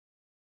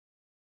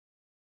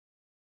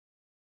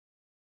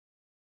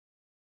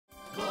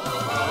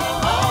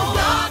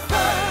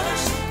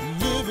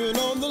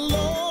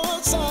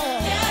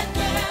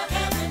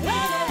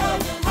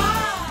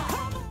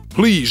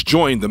Please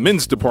join the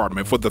men's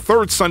department for the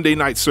third Sunday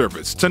night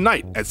service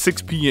tonight at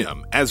 6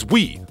 p.m. as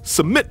we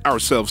submit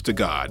ourselves to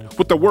God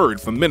with the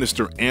word from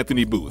Minister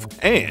Anthony Booth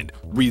and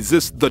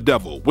resist the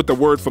devil with the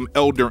word from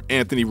Elder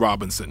Anthony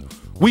Robinson.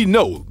 We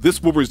know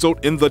this will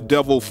result in the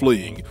devil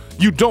fleeing.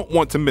 You don't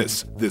want to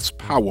miss this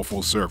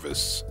powerful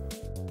service.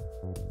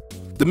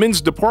 The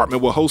men's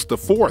department will host the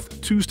fourth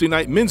Tuesday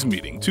night men's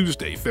meeting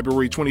Tuesday,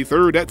 February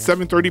 23rd at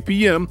 7:30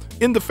 p.m.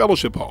 in the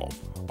Fellowship Hall.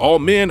 All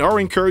men are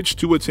encouraged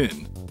to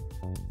attend.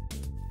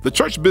 The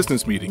church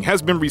business meeting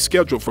has been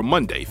rescheduled for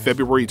Monday,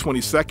 February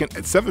 22nd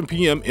at 7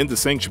 p.m. in the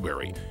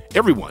sanctuary.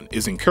 Everyone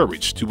is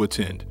encouraged to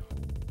attend.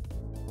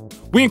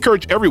 We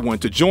encourage everyone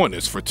to join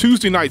us for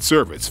Tuesday night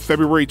service,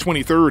 February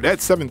 23rd at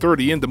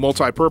 7:30 in the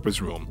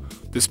multipurpose room.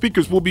 The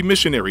speakers will be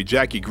missionary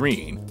Jackie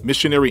Green,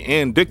 missionary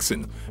Ann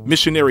Dixon,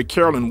 missionary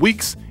Carolyn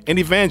Weeks, and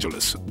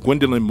evangelist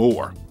Gwendolyn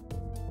Moore.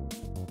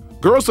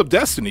 Girls of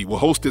Destiny will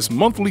host this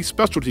monthly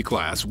specialty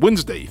class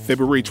Wednesday,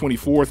 February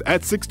 24th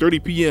at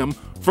 6:30 p.m.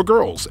 for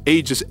girls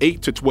ages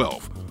 8 to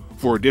 12.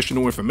 For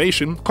additional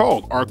information,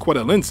 call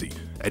Arquetta Lindsay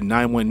at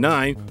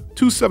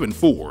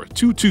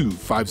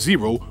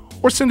 919-274-2250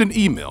 or send an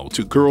email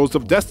to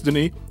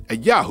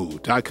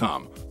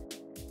girlsofdestiny@yahoo.com.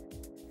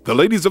 The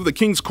Ladies of the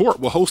King's Court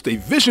will host a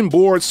vision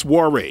board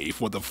soiree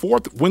for the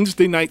fourth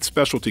Wednesday night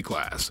specialty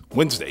class,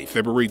 Wednesday,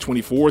 February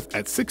 24th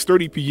at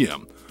 6:30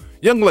 p.m.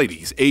 Young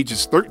ladies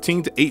ages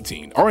 13 to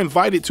 18 are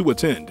invited to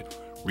attend.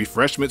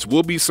 Refreshments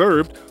will be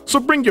served, so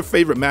bring your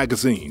favorite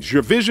magazines,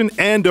 your vision,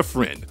 and a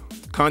friend.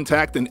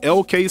 Contact an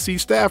LKC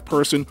staff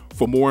person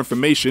for more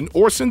information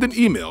or send an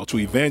email to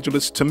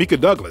evangelist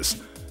Tamika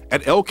Douglas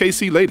at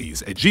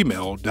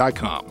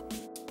lkcladies@gmail.com.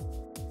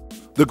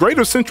 The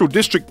Greater Central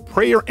District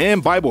Prayer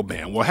and Bible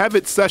Band will have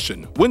its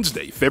session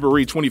Wednesday,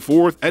 February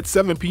 24th at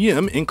 7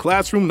 p.m. in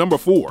classroom number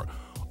 4.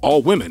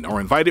 All women are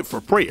invited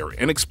for prayer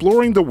and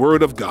exploring the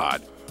Word of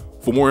God.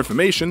 For more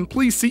information,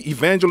 please see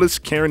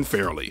evangelist Karen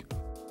Fairley.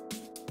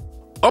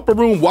 Upper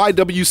Room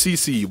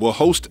YWCC will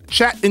host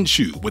Chat and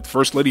Chew with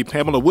First Lady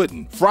Pamela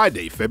Wooden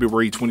Friday,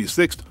 February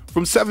 26th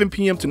from 7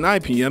 p.m. to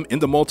 9 p.m. in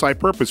the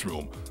multipurpose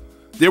room.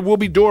 There will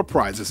be door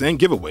prizes and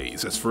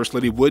giveaways as First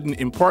Lady Wooden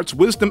imparts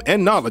wisdom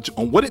and knowledge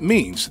on what it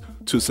means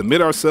to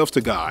submit ourselves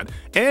to God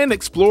and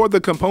explore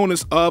the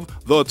components of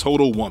the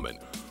total woman.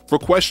 For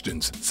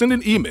questions, send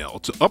an email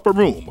to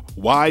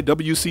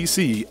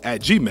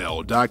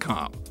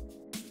upperroomywcc@gmail.com.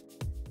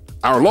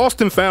 Our Lost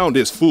and Found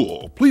is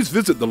full. Please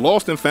visit the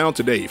Lost and Found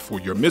today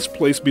for your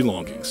misplaced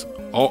belongings.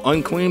 All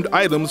unclaimed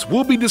items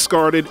will be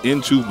discarded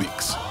in 2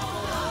 weeks.